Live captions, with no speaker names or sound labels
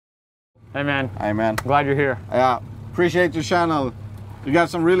Hey man. Hey man. Glad you're here. Yeah, appreciate your channel. You got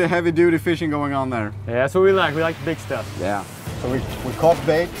some really heavy duty fishing going on there. Yeah, that's what we like. We like the big stuff. Yeah. So we caught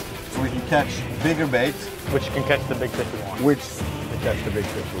bait so we can catch bigger bait. Which can catch the big fish we want. Which can catch the big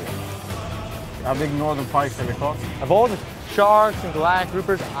fish we want. How big northern pikes have you caught? Of all the sharks and Goliath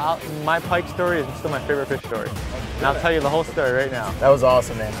groupers, my pike story is still my favorite fish story. And I'll tell you the whole story right now. That was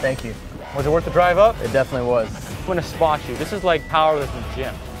awesome, man. Thank you. Was it worth the drive up? It definitely was. I'm gonna spot you. This is like powerlifting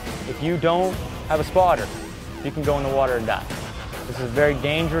gym. If you don't have a spotter, you can go in the water and die. This is a very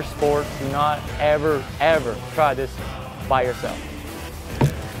dangerous sport. Do not ever, ever try this by yourself.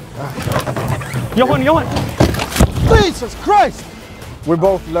 Johan! Jesus Christ! We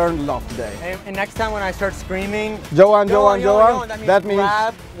both learned a lot today. And next time when I start screaming, Johan, that means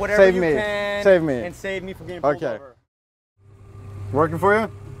grab whatever save you me. can Save me. and save me from getting pulled over. Working for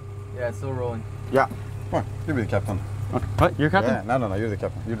you? Yeah, it's still rolling. Yeah. Come on, you be the captain. What? You're captain? Yeah, no, you're the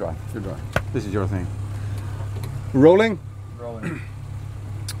captain. You drive. This is your thing. Rolling? Rolling.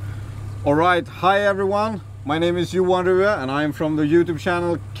 All right, hi everyone. My name is Johan Rue and I am from the YouTube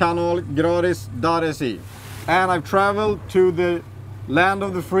channel Kanalgratis.se. And I've traveled to the land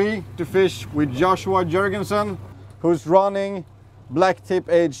of the free to fish with Joshua Jurgensen, who's running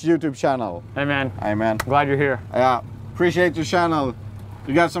BlacktipH YouTube channel. Hey man. Hey man. Glad you're here. Yeah, appreciate your channel.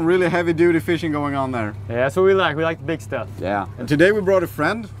 You got some really heavy duty fishing going on there. Yeah, that's what we like. We like the big stuff. Yeah. And today we brought a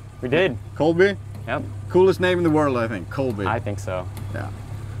friend. We did. Colby. Yep. Coolest name in the world, I think. Colby. I think so. Yeah.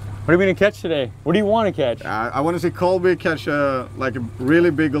 What are we gonna catch today? What do you want to catch? I want to see Colby catch like a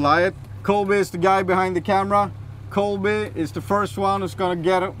really big Goliath. Colby is the guy behind the camera. Colby is the first one who's gonna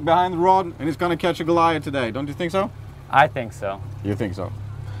get it behind the rod and he's gonna catch a Goliath today. Don't you think so? I think so. You think so?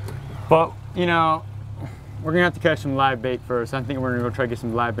 But, you know, we're gonna have to catch some live bait first. I think we're gonna go try to get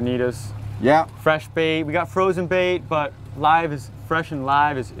some live bonitas. Yeah. Fresh bait. We got frozen bait, but fresh and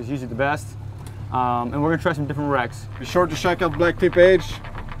live is usually the best. And we're gonna try some different wrecks. Be sure to check out BlacktipH.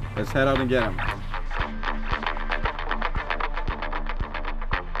 Let's head out and get him.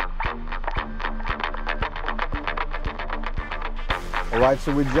 All right,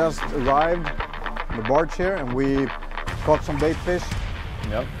 so we just arrived on the barge here and we caught some bait fish.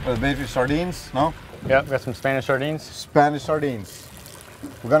 Yep. Bait fish sardines, no? Yep, got some Spanish sardines. Spanish sardines.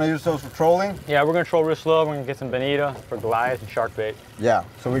 We're gonna use those for trolling. Yeah, we're gonna troll real slow. We're gonna get some bonita for Goliath and shark bait. Yeah,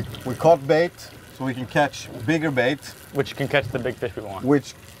 so we caught bait so we can catch bigger bait. Which can catch the big fish we want.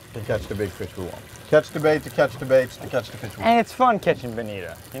 Which can catch the big fish we want. Catch the bait to catch the bait to catch the fish we want. And it's fun catching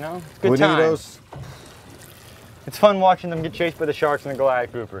bonita, you know? It's good times. It's fun watching them get chased by the sharks and the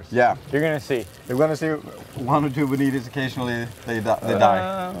Goliath groupers. Yeah. You're gonna see. You're gonna see one or two bonitas occasionally they die.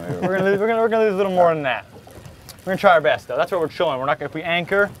 We're gonna lose a little more than that. We're gonna try our best though. That's what we're showing. We're not gonna, if we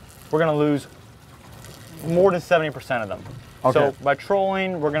anchor, we're gonna lose more than 70% of them. Okay. So by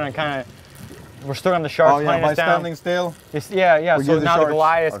trolling, we're still on the sharks. Oh yeah, by standing still. Yeah. So now the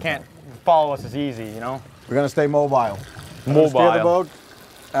Goliaths okay. can't follow us as easy, you know. We're gonna stay mobile. Mobile. Steer the boat,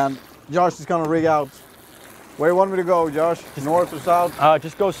 and Josh is gonna rig out. Where do you want me to go, Josh? North or south?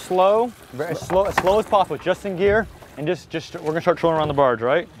 Just go slow, as slow as possible, just in gear, and just we're gonna start trolling around the barge,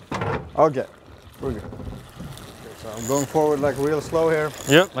 right? Okay, we're good. Okay, so I'm going forward like real slow here.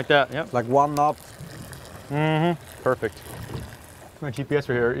 Yep, like that. Yep. Like 1 knot. Perfect. My GPS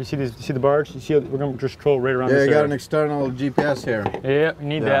right here. You see this? You see the barge? You see? We're gonna just troll right around. Yeah, this you got area. an external GPS here. Yeah, you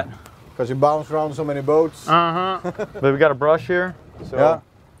need that. Because you bounce around so many boats. But we got a brush here. So, yeah.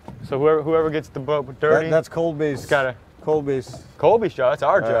 So whoever gets the boat dirty. That's Colby's. Colby's job. That's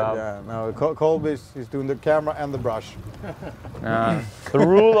our job. Yeah. No, Colby's. He's doing the camera and the brush. The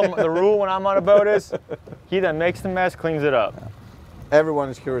rule when I'm on a boat is he that makes the mess cleans it up. Everyone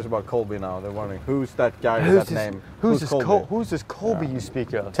is curious about Colby now. They're wondering who's that guy with that name. Who's this Colby you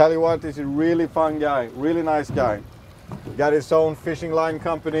speak of? Tell you what, he's a really fun guy, really nice guy. Got his own fishing line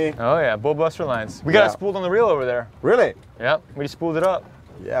company. Oh yeah, Bullbuster lines. We got it spooled on the reel over there. Really? Yep, we just spooled it up.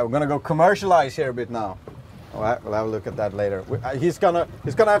 Yeah, we're gonna go commercialize here a bit now. All right, we'll have a look at that later. He's gonna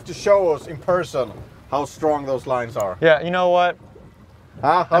have to show us in person how strong those lines are. Yeah, you know what?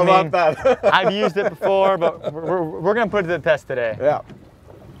 Huh? How about that? I've used it before, but we're gonna put it to the test today. Yeah.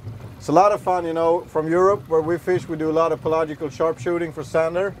 It's a lot of fun, you know. From Europe, where we fish, we do a lot of pelagical sharpshooting for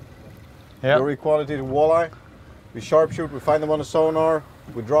sander. Yeah. Very quality to walleye. We sharpshoot, we find them on a sonar,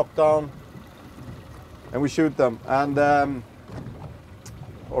 we drop down, and we shoot them, and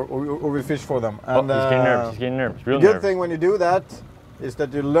or we fish for them. And, he's getting nervous. He's getting nervous. Real the good nervous. thing when you do that is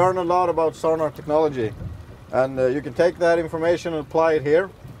that you learn a lot about sonar technology, and you can take that information and apply it here.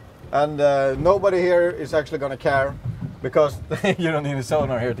 And nobody here is actually going to care because you don't need a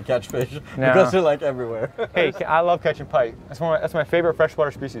sonar here to catch fish, No. because they're like everywhere. Hey, I love catching pike. That's my favorite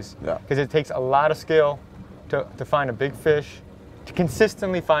freshwater species. Yeah. Because it takes a lot of skill to find a big fish, to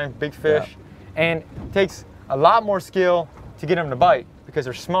consistently find big fish, and it takes a lot more skill to get them to bite because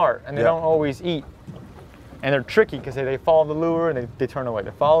they're smart and they don't always eat. And they're tricky because they follow the lure and they turn away. They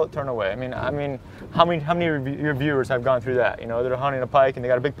follow it, turn away. I mean, how many of your viewers have gone through that? You know, they're hunting a pike and they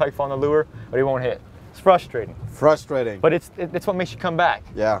got a big pike fall on the lure, but he won't hit. It's frustrating. Frustrating. But it's what makes you come back.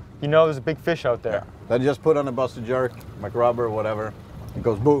 Yeah. You know there's a big fish out there. Yeah. Then just put on a busted jerk, like rubber or whatever. It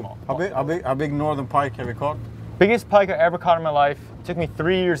goes boom. How big northern pike have you caught? Biggest pike I ever caught in my life. It took me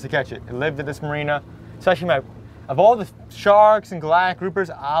 3 years to catch it. It lived at this marina. It's actually of all the sharks and Goliath groupers,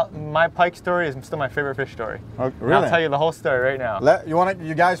 my pike story is still my favorite fish story. Oh, really? And I'll tell you the whole story right now.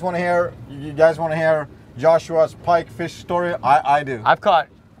 You guys want to hear Joshua's pike fish story? I do. I've caught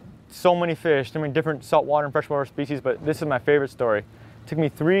so many fish, I mean different saltwater and freshwater species, but this is my favorite story. It took me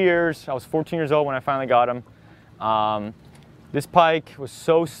 3 years. I was 14 years old when I finally got him. This pike was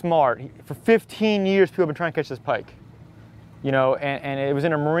so smart. For 15 years, people have been trying to catch this pike. You know, and it was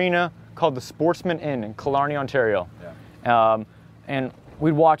in a marina called the Sportsman Inn in Killarney, Ontario. Yeah. And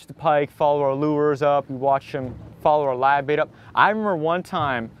we'd watch the pike follow our lures up. We'd watch him follow our live bait up. I remember one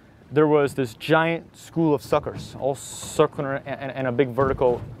time there was this giant school of suckers, all circling in a big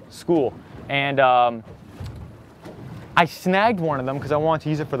vertical school. And I snagged one of them because I wanted to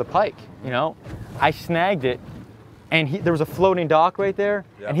use it for the pike, you know. I snagged it, and there was a floating dock right there,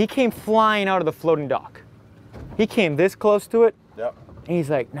 and he came flying out of the floating dock. He came this close to it, and he's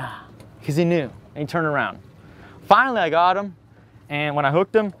like, nah, because he knew, and he turned around. Finally, I got him, and when I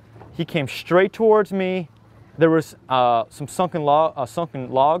hooked him, he came straight towards me. There was some sunken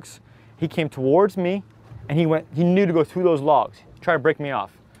logs. He came towards me, and he knew to go through those logs, try to break me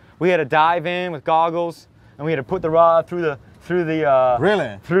off. We had to dive in with goggles, and we had to put the rod through the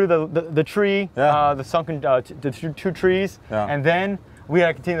tree, the sunken the two trees, and then we had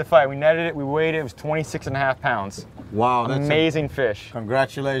to continue the fight. We netted it, we weighed it. It was 26.5 pounds. Wow, that's amazing fish.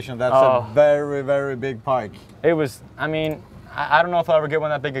 Congratulations, that's a very, very big pike. It was. I mean, I don't know if I'll ever get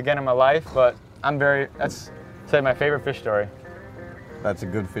one that big again in my life, but that's my favorite fish story. That's a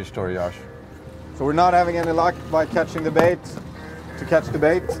good fish story, Josh. So we're not having any luck by catching the bait, to catch the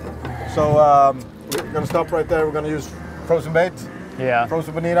bait. So we're gonna stop right there. We're gonna use frozen bait. Yeah.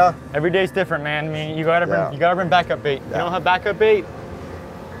 Frozen bonita. Every day's different, man. I mean, you gotta bring backup bait. You don't have backup bait,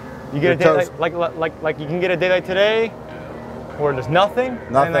 you get a day like you can get a day like today, where there's nothing.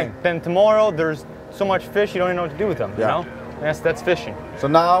 And then tomorrow there's so much fish you don't even know what to do with them. You know, and that's fishing. So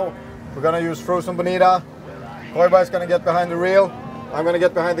now we're gonna use frozen bonita. Koiba's gonna get behind the reel. I'm gonna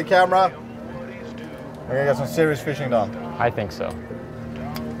get behind the camera. We're gonna get some serious fishing done. I think so.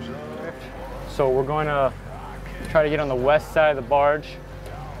 So we're going to try to get on the west side of the barge,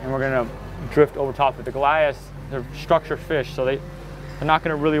 and we're going to drift over top of it. The Goliaths, they're structured fish, so they're not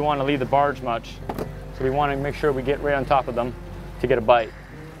going to really want to leave the barge much. So we want to make sure we get right on top of them to get a bite.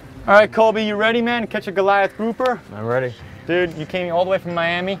 All right, Colby, you ready, man? Catch a Goliath grouper? I'm ready. Dude, you came all the way from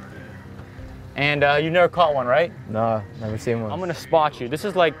Miami, and you never caught one, right? No, never seen one. I'm going to spot you. This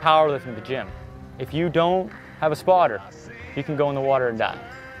is like powerlifting at the gym. If you don't have a spotter, you can go in the water and die.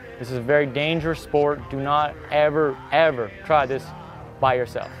 This is a very dangerous sport. Do not ever, ever try this by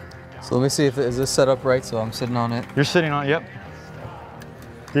yourself. So let me see is this set up right so I'm sitting on it? You're sitting on it, yep.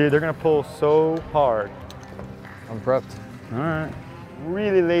 Dude, they're gonna pull so hard. I'm prepped. All right.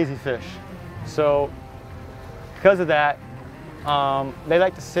 Really lazy fish. So, because of that, they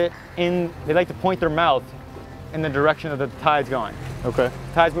like to point their mouth in the direction that the tide's going. Okay.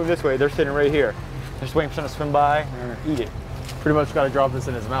 The tide's moving this way, they're sitting right here. They're just waiting for someone to swim by and eat it. Pretty much got to drop this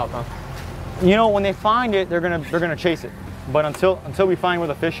in his mouth, huh? You know, when they find it, they're gonna chase it. But until we find where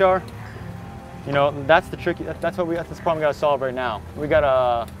the fish are, you know, that's the tricky. That's the problem we gotta solve right now. We got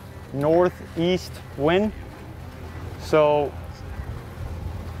a northeast wind, so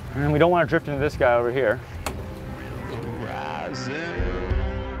and we don't want to drift into this guy over here.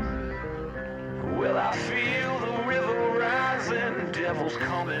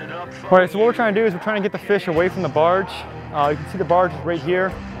 All right, so what we're trying to do is we're trying to get the fish away from the barge. You can see the barge is right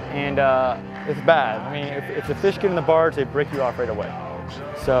here, and it's bad. I mean, if the fish get in the barge, they break you off right away.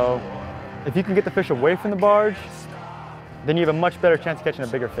 So if you can get the fish away from the barge, then you have a much better chance of catching a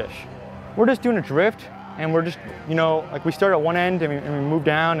bigger fish. We're just doing a drift, and we're just, you know, like we start at one end and we move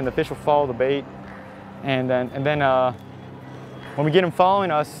down, and the fish will follow the bait. And then when we get them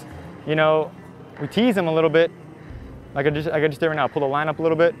following us, you know, we tease them a little bit. Like I just did right now, pull the line up a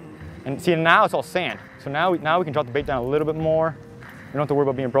little bit. And see, now it's all sand. So now we can drop the bait down a little bit more. We don't have to worry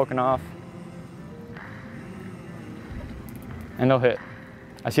about being broken off. and they'll hit.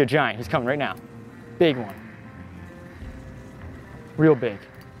 I see a giant, he's coming right now. Big one. Real big.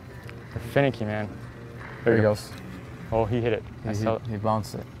 They're finicky, man. There he goes. Oh, he hit it. He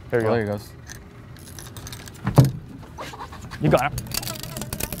bounced it. There you go. There he goes. You got him.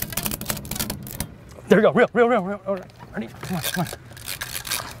 There we go. Real. Ready? Come on. Come on.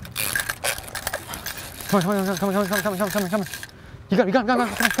 You got him.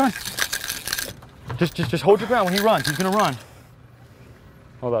 Come on. Just hold your ground when he runs. He's gonna run.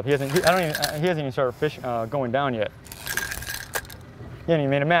 Hold up. He hasn't even started fish going down yet. He hasn't even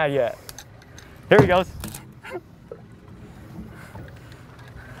made him mad yet. There he goes.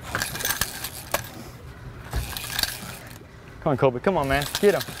 Come on, Kobe. Come on, man.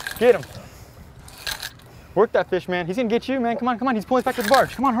 Get him. Work that fish, man. He's gonna get you, man. Come on. He's pulling us back to the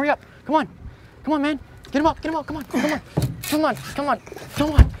barge. Come on, hurry up. Come on, man. Get him up. Come on.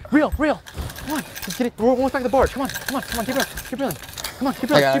 Reel. Come on. Let's get it. We're almost back to the barge. Come on. Keep reeling. Come on, keep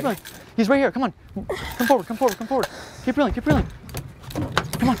reeling. He's right here. Come on. Come forward. Keep reeling. Come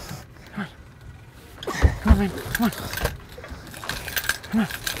on, man. Come on.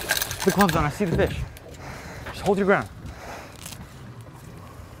 Put the gloves on. I see the fish. Just hold your ground.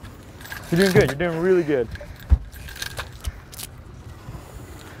 You're doing good. You're doing really good.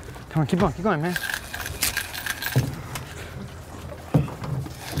 Come on, keep going, man.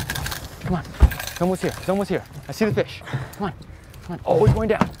 Come on. It's almost here. I see the fish. Come on. Oh, he's going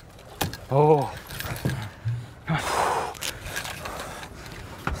down. Oh. Come on.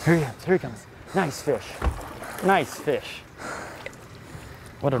 Here he comes. Nice fish.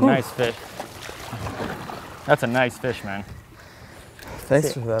 What a nice fish. That's a nice fish, man.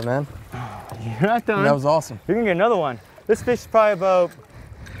 Thanks for that, man. You're not done. That was awesome. You're gonna get another one. This fish is probably about,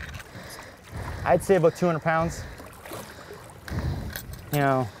 I'd say about 200 pounds. You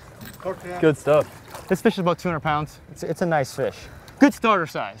know, good stuff. This fish is about 200 pounds. It's a nice fish. Good starter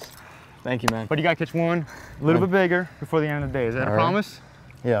size. Thank you, man. But you gotta catch one a little bit bigger before the end of the day. Is that a promise?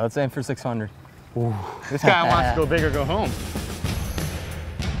 Yeah, let's aim for 600. Ooh. This guy wants to go big or go home.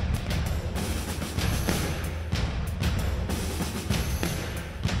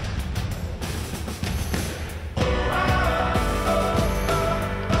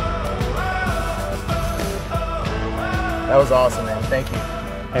 That was awesome, man. Thank you.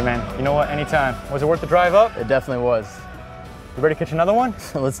 Hey, man, you know what? Anytime. Was it worth the drive up? It definitely was. You ready to catch another one?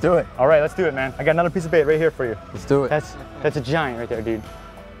 Let's do it. All right, let's do it, man. I got another piece of bait right here for you. Let's do it. That's a giant right there, dude.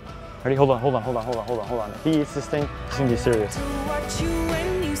 Ready? Hold on. He eats this thing. He's gonna be serious. Watch you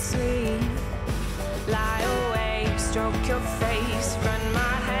when you sleep. Lie awake, stroke your face, run my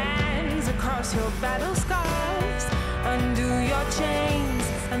hands across your battle scars, undo your chains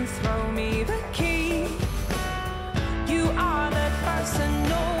and throw me the key. You are that person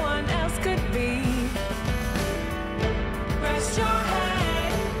no one else could be. Rest your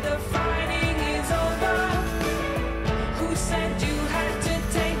head, the fighting is over. Who said you had to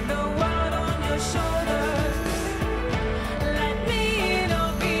take the world on your shoulders? Let me in,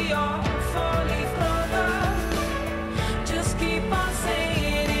 I'll be your four-leaf brother. Just keep on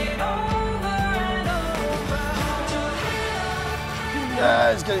saying it over and over. Hold your head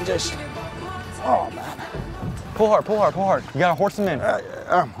up. It's getting just. Oh man. Pull hard. You gotta horse him in.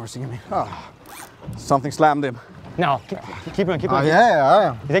 I'm horsing him in. Oh. Something slammed him. No, keep going.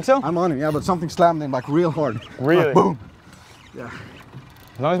 Yeah. You think so? I'm on him, yeah, but something slammed him like real hard. Really? Like, boom. Yeah.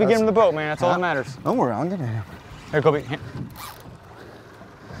 As long as we get him in the boat, man, that's all that matters. Don't worry, I'm gonna him. Here, Kobe.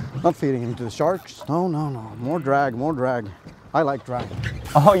 Not feeding him to the sharks. No. More drag. I like drag.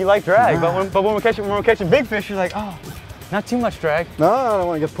 Oh, you like drag, Yeah. but when we're catching big fish, you're like, oh, not too much drag. No, I don't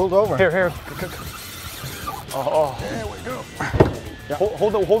want to get pulled over. Here. Oh. There we go. Yeah.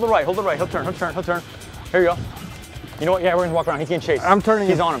 Hold the right. He'll turn. Here you go. You know what? Yeah, we're gonna walk around. He's getting chased. I'm turning.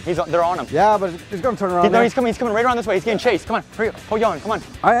 He's on him. They're on him. Yeah, but he's gonna turn around. No, he's coming right around this way. He's getting chased. Come on, hurry up. Hold on. Come on.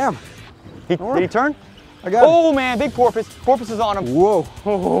 I am. Did he turn? I got him. Oh man, big porpoise. Porpoise is on him. Whoa.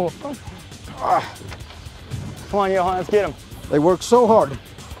 Oh. Come on, Johan, let's get him. They work so hard.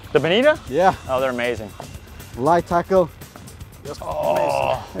 The bonita? Yeah. Oh, they're amazing. Light tackle.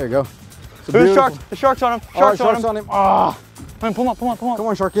 Oh. There you go. The shark's on him. Shark's on him. Ah. Come on, pull him up. Come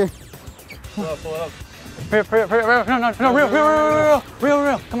on, Sharky. Pull it up. Hurry up. No, real.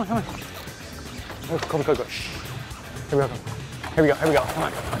 Come on. Go. Shh. Here we go. Come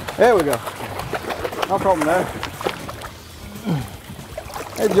on. There we go. No problem there.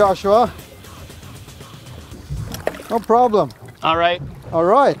 Hey, Joshua. No problem. All right.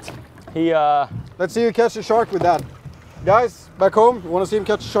 He, let's see you catch a shark with that. Guys, back home, you want to see him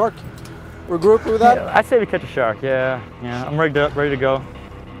catch a shark? We're grouped with that? Yeah, I'd say we catch a shark. Yeah. I'm ready to go.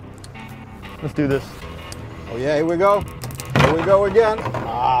 Let's do this. Oh yeah, here we go. Here we go again.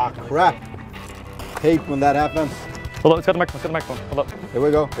 Ah, crap. Hate when that happens. Hold up, it's got the microphone, it's got the microphone. Hold up. Here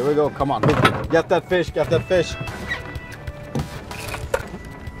we go, here we go. Come on, get that fish, get that fish.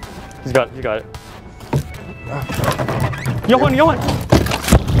 He's got it, you got it. Johan, Johan!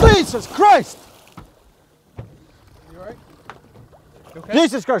 Jesus Christ! You alright? Okay?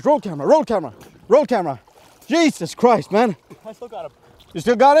 Jesus Christ, roll camera, roll camera, roll camera. Jesus Christ, man. I still got him. You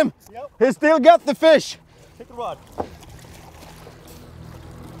still got him? Yep. He still got the fish. Take the rod.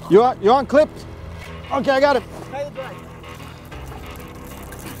 You on clipped? Okay, I got him. Tie the drag.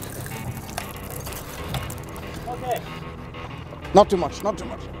 Okay. Not too much, not too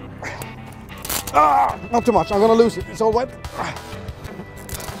much. Ah, not too much, I'm gonna lose it, it's all wet.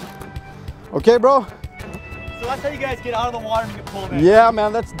 Okay, bro? So that's how you guys get out of the water and you can pull them in. Yeah,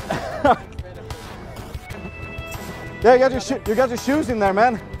 man, that's... Yeah, you got your shoes in there,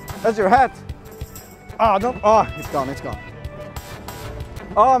 man. That's your hat. Oh, no, oh, it's gone, it's gone.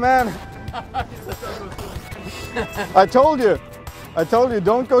 Oh, man. I told you,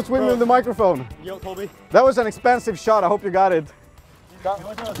 don't go swimming in the microphone. Yo, Colby. That was an expensive shot, I hope you got it. The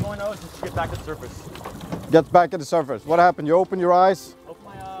only thing I was going on is just to get back to the surface. Get back at the surface. What happened? You opened your eyes? Open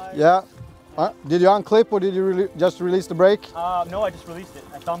my eyes. Yeah. Did you unclip or did you just release the brake? No, I just released it.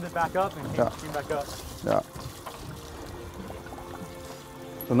 I thumbed it back up and came back up. Yeah.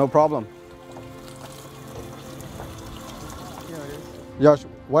 So no problem. Here it is. Josh,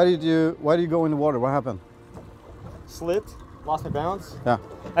 why did you go in the water? What happened? Slipped, lost my balance. Yeah.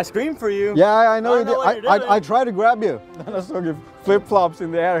 I screamed for you. Yeah, I know you I don't know what did. you're doing. I tried to grab you. Then I saw you flip-flops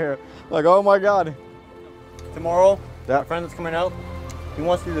in the air here. Like, oh my God. Tomorrow, Yeah. my friend that's coming out, he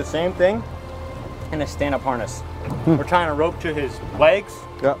wants to do the same thing in a stand-up harness. We're trying to rope to his legs,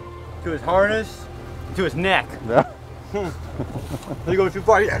 Yeah. to his harness, to his neck. Yeah. If you go too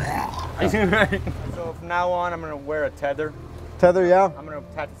far, So from now on, I'm gonna wear a tether. Tether, yeah? I'm gonna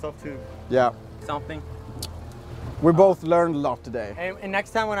attach myself to Yeah. something. We both learned a lot today. And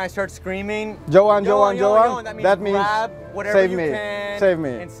next time when I start screaming, Johan, that means grab whatever save you me. can Save me.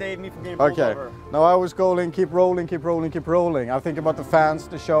 and save me from getting pulled Okay. over. Now I was going, keep rolling, keep rolling, keep rolling. I think about the fans,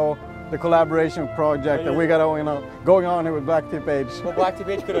 the show, the collaboration project that we got going on here with BlacktipH. Well,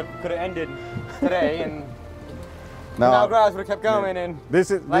 BlacktipH could have ended today, and No, Kanalgratis would have kept going, and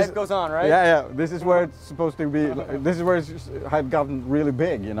life goes on, right? Yeah, yeah. This is where it's supposed to be. This is where it had gotten really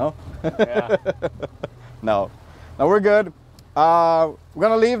big, you know. Yeah. No, we're good. We're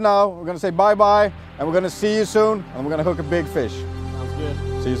gonna leave now. We're gonna say bye-bye, and we're gonna see you soon, and we're gonna hook a big fish. Sounds good.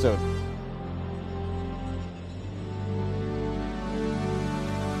 See you soon.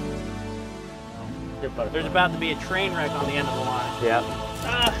 There's about to be a train wreck on the end of the line. Yeah.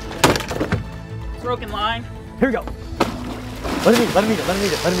 Broken line. Here we go. Let him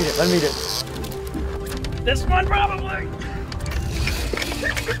eat it. This one probably.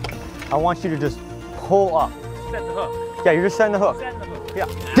 I want you to just pull up. Set the hook. Yeah, you're just setting the hook. Set the hook. Yeah.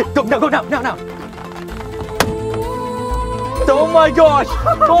 Go now. Oh my gosh.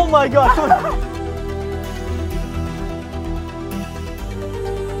 Oh my gosh.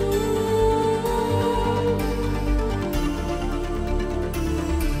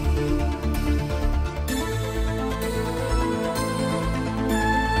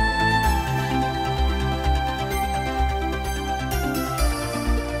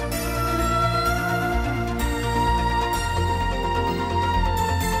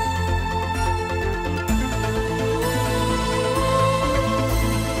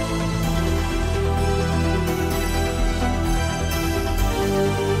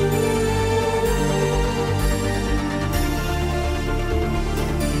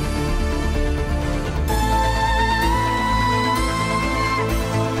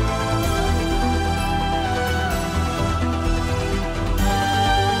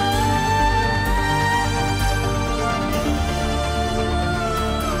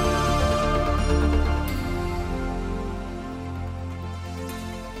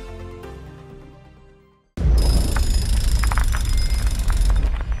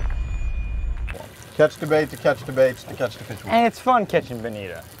 Catch the bait to catch the baits to catch the fish. And it's fun catching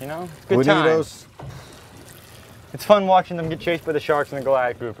bonita, you know? It's good Bonitos. times. It's fun watching them get chased by the sharks and the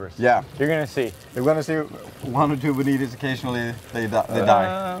Goliath groupers. Yeah. You're gonna see. You're gonna see 1 or 2 bonitas occasionally. They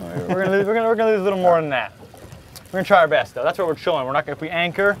die. We're gonna lose a little more than that. We're gonna try our best though. That's what we're showing. We're not gonna, if we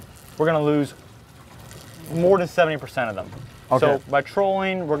anchor, we're gonna lose more than 70% of them. Okay. So by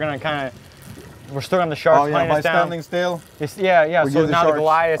trolling, we're gonna we're still on the sharks. Oh yeah, hunting by us down. standing still, Yeah. We So give the now the sharks-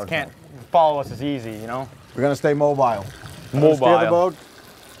 Goliaths okay. can't follow us as easy, you know? we're gonna stay mobile. Steer the Mobile. boat,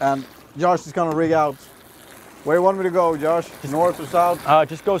 and Josh is gonna rig out. Where do you want me to go, Josh? North or south?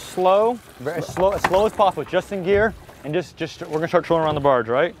 Just go slow, very slow, as slow as possible, just in gear. and just we're gonna start trolling around the barge,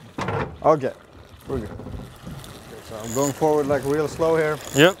 right? Okay, we're good. So I'm going forward like real slow here,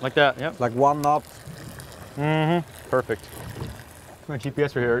 Yep, like that. Yep. like 1 knot. Perfect. My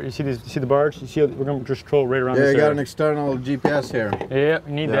GPS right here. You see these? You see the barge? You see? We're gonna just troll right around. Yeah, this you got area. an external GPS here. Yeah,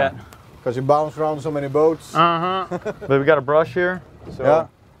 you need Yeah. that. Because you bounce around so many boats. But we got a brush here. So, Yeah.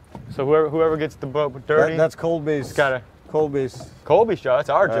 So whoever gets the boat dirty, That's Colby's. got Colby's. Colby's job. That's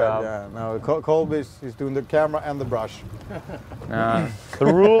our job. Yeah, no, Colby's, he's doing the camera and the brush. The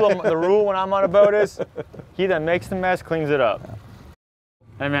rule when I'm on a boat is, he that makes the mess cleans it up.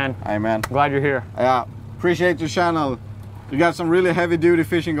 Hey man, Hey man. glad you're here. Yeah, appreciate your channel. You got some really heavy duty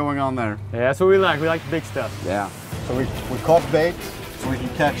fishing going on there. Yeah, that's what we like. We like the big stuff, Yeah. So we caught bait, so we can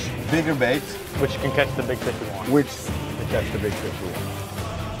catch bigger bait, which can catch the big fish we want. which we catch the big fish we want.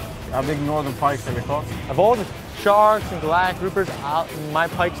 How big northern pikes have we caught? Of all the sharks and black groupers, my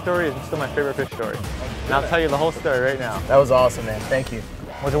pike story is still my favorite fish story. And I'll tell you the whole story right now. That was awesome, man. Thank you.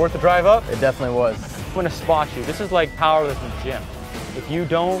 Was it worth the drive up? It definitely was. I'm gonna spot you. This is like powerless in the gym. If you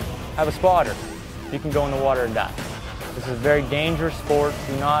don't have a spotter, you can go in the water and die. This is a very dangerous sport.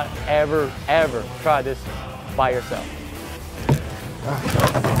 Do not ever, ever try this by yourself.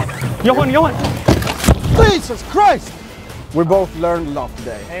 Johan! Jesus Christ! We both learned a lot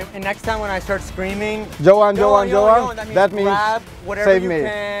today. And next time when I start screaming, Johan, that means grab whatever save you me.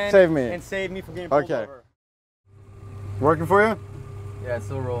 can Save me. and save me from getting pulled Okay. over. Working for you? Yeah, it's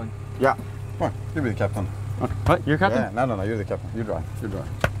still rolling. Yeah. Come on, you be the captain. What? You're captain? Yeah, no, you're the captain. You drive.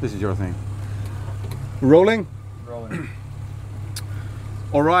 This is your thing. Rolling? Rolling.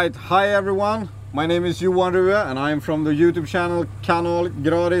 All right, hi everyone. My name is Johan Rue and I'm from the YouTube channel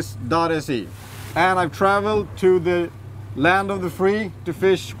Kanalgratis.se. And I've traveled to the land of the free to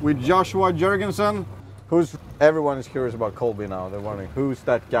fish with Joshua Jurgensen, who's everyone is curious about Colby now. They're wondering who's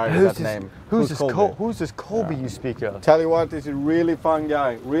that guy with that name. Who's this Colby? Who's this Colby you speak of? Tell you what, he's a really fun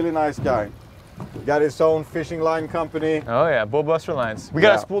guy, really nice guy. Got his own fishing line company. Oh yeah, Bullbuster lines. We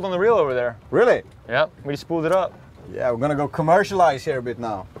got it spooled on the reel over there. Really? Yep, we just spooled it up. Yeah, we're gonna go commercialize here a bit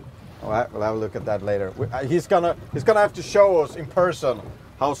now. All right, we'll have a look at that later. He's gonna have to show us in person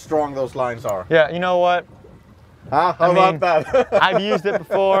how strong those lines are. Yeah, you know what? Huh? How about that? I've used it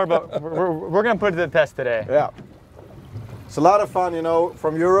before, but we're gonna put it to the test today. Yeah. It's a lot of fun, you know.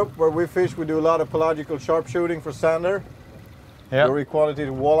 From Europe, where we fish, we do a lot of pelagical sharpshooting for sander. Yeah. Very quality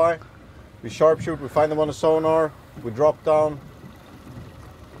to walleye. We sharpshoot, we find them on a sonar, we drop down,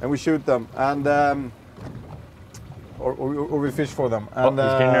 and we shoot them, and or we fish for them. And He's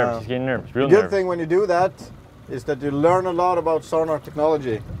getting nervous. He's getting nervous. Real the good nervous. thing when you do that is that you learn a lot about sonar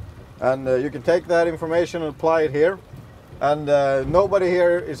technology, and you can take that information and apply it here. And nobody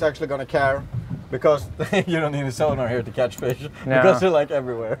here is actually going to care, because you don't need a sonar here to catch fish, because they're like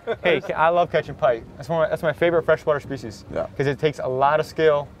everywhere. Hey, I love catching pike. That's my favorite freshwater species. Yeah. Because it takes a lot of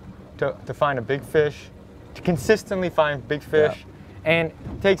skill to find a big fish, to consistently find big fish, and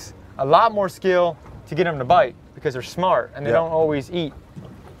it takes a lot more skill to get them to bite, because they're smart and they don't always eat,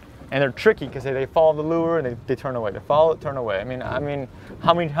 and they're tricky because they follow the lure and they turn away. They follow it, turn away. I mean, how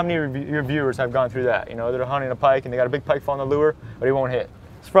many of your viewers have gone through that? You know, they're hunting a pike and they got a big pike fall on the lure, but he won't hit.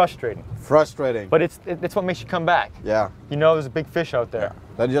 It's frustrating. Frustrating. But it's what makes you come back. Yeah. You know, there's a big fish out there.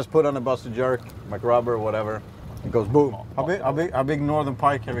 Then you just put on a busted jerk, like rubber or whatever. It goes boom. How big northern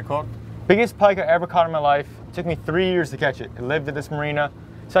pike have you caught? Biggest pike I ever caught in my life. It took me 3 years to catch it. It lived at this marina.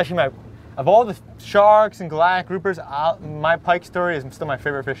 It's actually of all the sharks and black groupers, my pike story is still my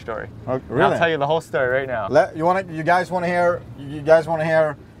favorite fish story. Okay, And really? I'll tell you the whole story right now. You guys want to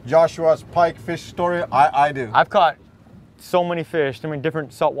hear Joshua's pike fish story? I do. I've caught so many fish,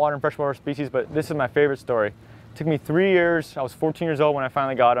 different saltwater and freshwater species, but this is my favorite story. It took me 3 years. I was 14 years old when I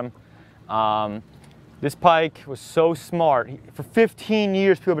finally got him. This pike was so smart. For 15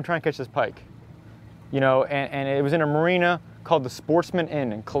 years, people have been trying to catch this pike. You know, and it was in a marina called the Sportsman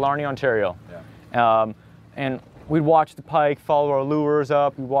Inn in Killarney, Ontario. Yeah. And we'd watch the pike follow our lures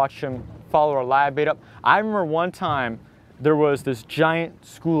up. We'd watch him follow our live bait up. I remember one time there was this giant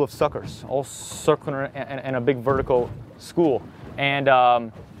school of suckers, all circling in a big vertical school. And I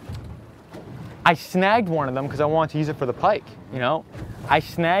snagged one of them because I wanted to use it for the pike, you know. I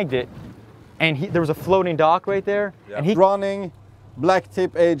snagged it, and there was a floating dock right there. Yeah. And he running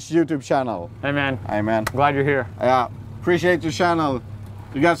BlacktipH YouTube channel. Hey man. Hey man. Glad you're here. Yeah, appreciate your channel.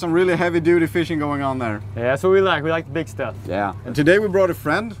 You got some really heavy duty fishing going on there. Yeah, that's what we like. We like the big stuff. Yeah. And today we brought a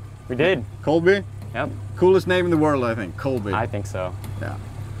friend. We did. Colby. Yep. Coolest name in the world, I think. Colby. I think so. Yeah.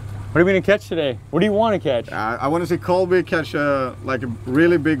 What are we gonna catch today? What do you want to catch? I want to see Colby catch like a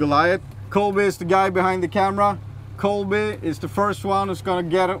really big Goliath. Colby is the guy behind the camera. Colby is the first one who's gonna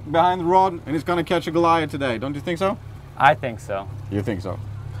get behind the rod and he's gonna catch a Goliath today. Don't you think so? I think so. You think so?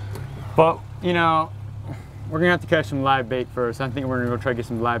 But, you know, we're gonna have to catch some live bait first. I think we're gonna go try to get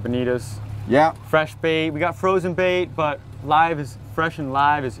some live bonitas. Yeah. Fresh bait. We got frozen bait, but fresh and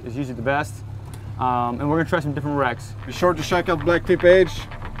live is usually the best. And we're gonna try some different wrecks. Be sure to check out BlacktipH.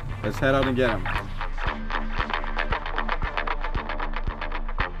 Let's head out and get them.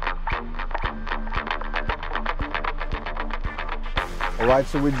 All right,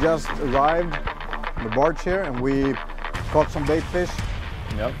 so we just arrived on the barge here and we caught some bait fish.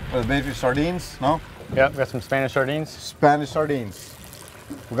 Yep. Bait fish sardines, no? Yep, got some Spanish sardines. Spanish sardines.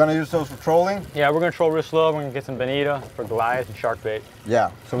 We're gonna use those for trolling. Yeah, we're gonna troll real slow. We're gonna get some bonita for Goliath and shark bait.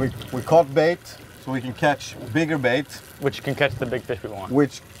 Yeah, so we caught bait so we can catch bigger bait. Which can catch the big fish we want.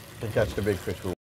 Which can catch the big fish we want.